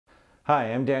Hi,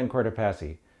 I'm Dan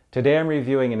Cortopassi. Today I'm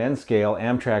reviewing an N-scale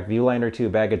Amtrak Viewliner 2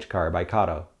 baggage car by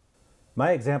Kato.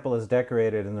 My example is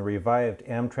decorated in the revived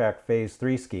Amtrak Phase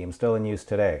 3 scheme still in use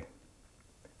today.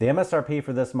 The MSRP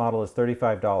for this model is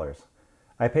 $35.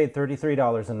 I paid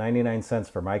 $33.99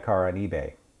 for my car on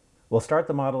eBay. We'll start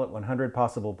the model at 100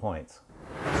 possible points.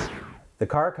 The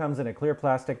car comes in a clear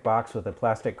plastic box with a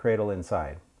plastic cradle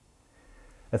inside.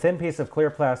 A thin piece of clear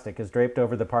plastic is draped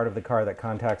over the part of the car that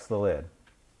contacts the lid.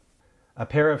 A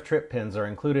pair of trip pins are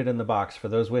included in the box for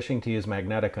those wishing to use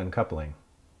magnetic uncoupling.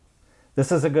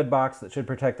 This is a good box that should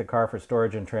protect the car for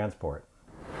storage and transport.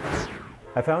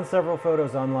 I found several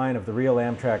photos online of the real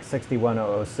Amtrak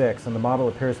 61006 and the model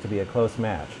appears to be a close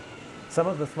match. Some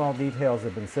of the small details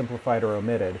have been simplified or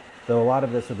omitted, though a lot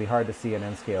of this would be hard to see in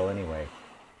N-scale anyway.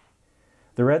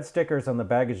 The red stickers on the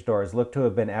baggage doors look to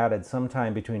have been added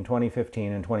sometime between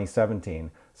 2015 and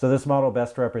 2017, so this model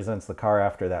best represents the car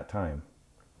after that time.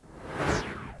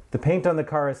 The paint on the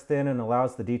car is thin and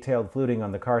allows the detailed fluting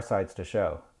on the car sides to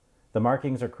show. The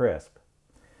markings are crisp.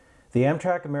 The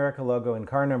Amtrak America logo and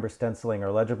car number stenciling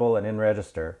are legible and in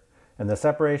register, and the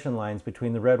separation lines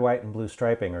between the red, white, and blue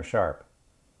striping are sharp.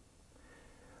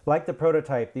 Like the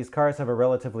prototype, these cars have a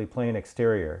relatively plain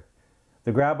exterior.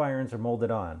 The grab irons are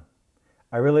molded on.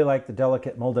 I really like the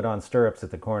delicate molded-on stirrups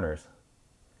at the corners.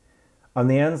 On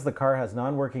the ends, the car has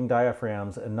non-working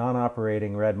diaphragms and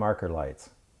non-operating red marker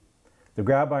lights. The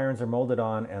grab irons are molded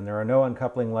on and there are no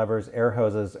uncoupling levers, air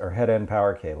hoses, or head-end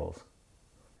power cables.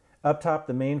 Up top,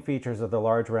 the main features are the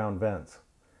large round vents.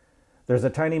 There's a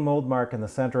tiny mold mark in the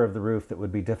center of the roof that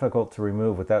would be difficult to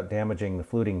remove without damaging the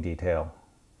fluting detail.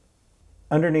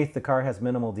 Underneath, the car has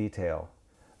minimal detail.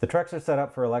 The trucks are set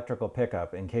up for electrical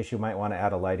pickup in case you might want to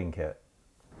add a lighting kit.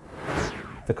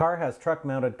 The car has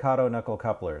truck-mounted Kato knuckle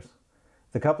couplers.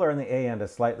 The coupler on the A end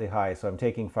is slightly high, so I'm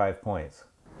taking 5 points.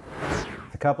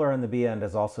 The coupler on the B end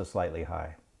is also slightly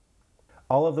high.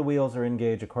 All of the wheels are in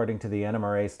gauge according to the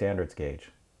NMRA standards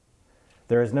gauge.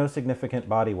 There is no significant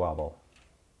body wobble.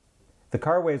 The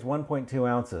car weighs 1.2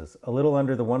 ounces, a little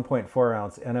under the 1.4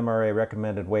 ounce NMRA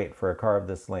recommended weight for a car of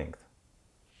this length.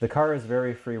 The car is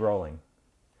very free-rolling.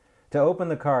 To open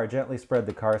the car, gently spread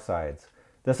the car sides.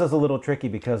 This is a little tricky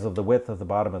because of the width of the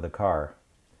bottom of the car.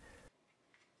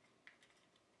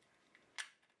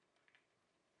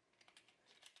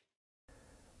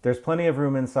 There's plenty of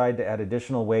room inside to add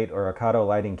additional weight or a Kato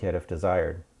lighting kit if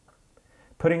desired.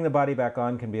 Putting the body back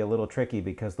on can be a little tricky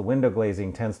because the window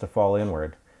glazing tends to fall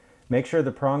inward. Make sure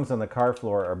the prongs on the car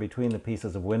floor are between the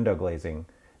pieces of window glazing.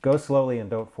 Go slowly and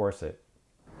don't force it.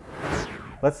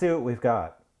 Let's see what we've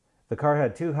got. The car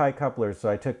had 2 high couplers, so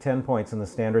I took 10 points in the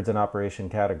standards and operation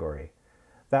category.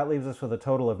 That leaves us with a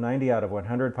total of 90 out of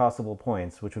 100 possible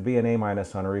points, which would be an A-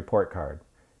 on a report card.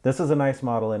 This is a nice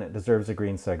model and it deserves a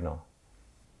green signal.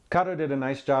 Kato did a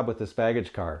nice job with this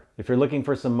baggage car. If you're looking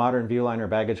for some modern Viewliner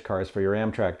baggage cars for your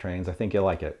Amtrak trains, I think you'll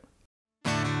like it.